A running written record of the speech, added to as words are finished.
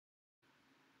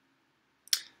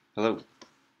Hello,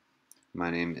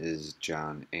 my name is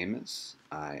John Amos.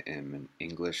 I am an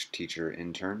English teacher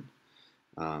intern.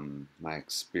 My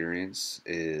experience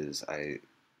is I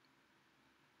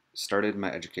started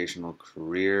my educational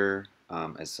career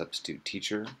as substitute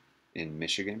teacher in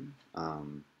Michigan. I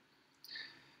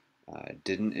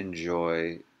didn't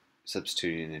enjoy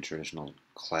substituting in a traditional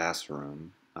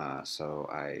classroom, so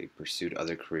I pursued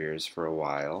other careers for a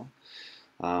while.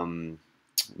 Um,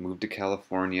 Moved to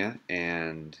California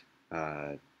and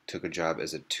uh, took a job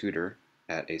as a tutor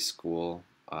at a school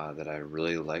that I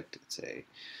really liked. It's a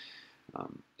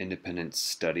independent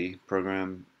study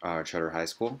program, charter high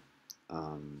school,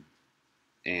 um,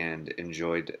 and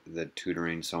enjoyed the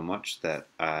tutoring so much that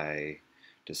I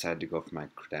decided to go for my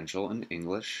credential in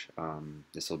English.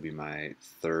 This will be my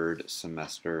third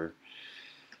semester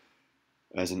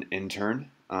as an intern,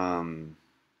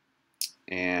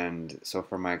 and so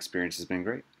far my experience has been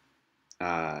great.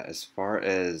 As far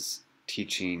as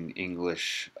teaching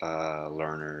English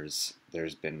learners,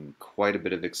 there's been quite a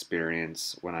bit of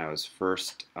experience. When I was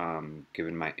first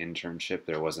given my internship,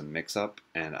 there was a mix up,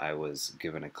 and I was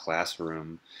given a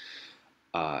classroom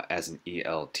as an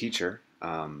EL teacher.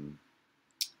 And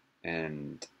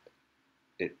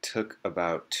it took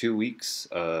about 2 weeks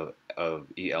of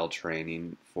EL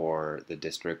training for the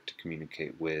district to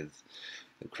communicate with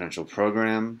the credential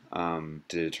program to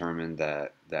determine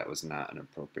that that was not an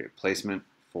appropriate placement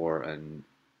for an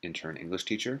intern English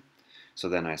teacher. So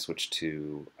then I switched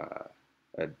to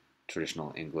a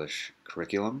traditional English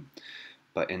curriculum.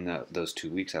 But in those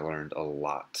 2 weeks, I learned a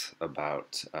lot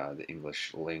about the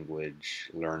English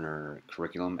language learner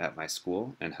curriculum at my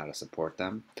school and how to support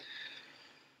them.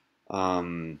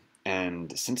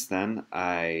 And since then,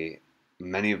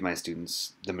 many of my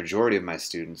students, the majority of my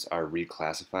students are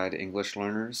reclassified English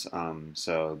learners.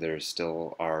 So there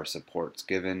still are supports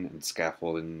given and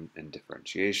scaffolding and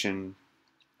differentiation.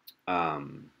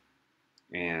 Um,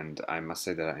 and I must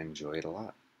say that I enjoy it a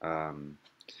lot. Um,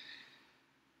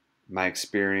 my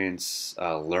experience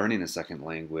learning a second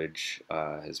language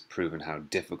has proven how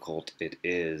difficult it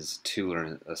is to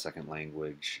learn a second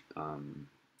language.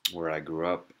 Where I grew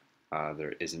up,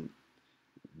 there isn't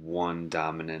one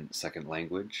dominant second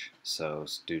language, so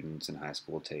students in high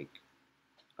school take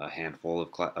a handful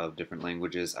of different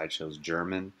languages. I chose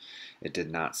German. It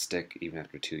did not stick even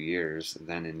after 2 years.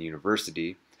 Then in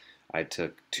university, I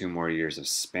took 2 more years of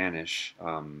Spanish.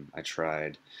 I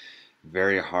tried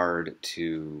very hard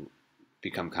to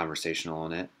become conversational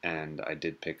in it, and I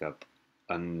did pick up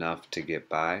enough to get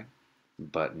by,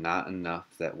 but not enough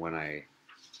that when I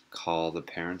call the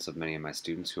parents of many of my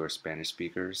students who are Spanish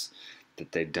speakers,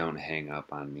 that they don't hang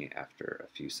up on me after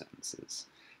a few sentences.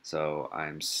 So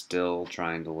I'm still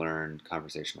trying to learn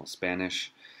conversational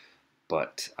Spanish,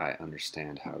 but I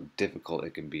understand how difficult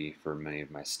it can be for many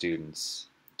of my students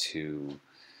to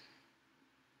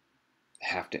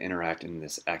have to interact in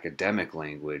this academic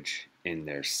language in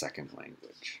their second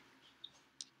language.